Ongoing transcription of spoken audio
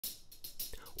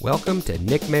Welcome to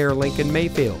Nick Mayer Lincoln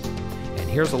Mayfield, and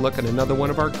here's a look at another one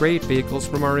of our great vehicles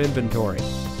from our inventory,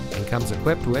 and comes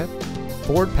equipped with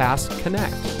Ford Pass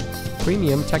Connect,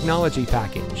 Premium Technology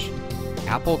Package,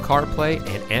 Apple CarPlay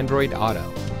and Android Auto,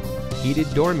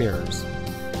 heated door mirrors,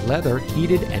 leather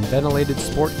heated and ventilated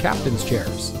sport captain's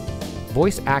chairs,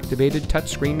 voice-activated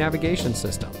touchscreen navigation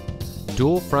system,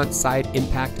 dual front side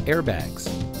impact airbags,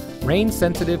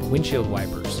 rain-sensitive windshield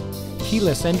wipers,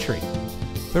 keyless entry,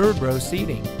 third row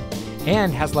seating,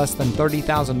 and has less than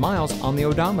 30,000 miles on the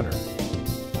odometer.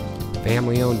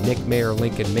 Family-owned Nick Mayer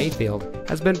Lincoln Mayfield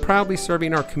has been proudly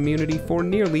serving our community for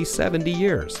nearly 70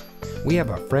 years. We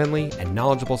have a friendly and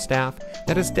knowledgeable staff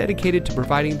that is dedicated to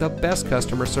providing the best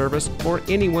customer service for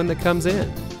anyone that comes in.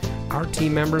 Our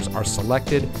team members are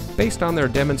selected based on their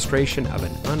demonstration of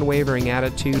an unwavering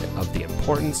attitude of the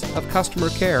importance of customer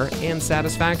care and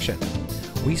satisfaction.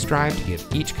 We strive to give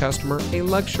each customer a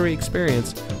luxury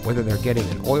experience, whether they're getting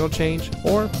an oil change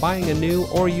or buying a new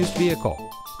or used vehicle.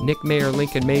 Nick Mayer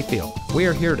Lincoln Mayfield, we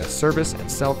are here to service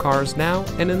and sell cars now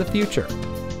and in the future.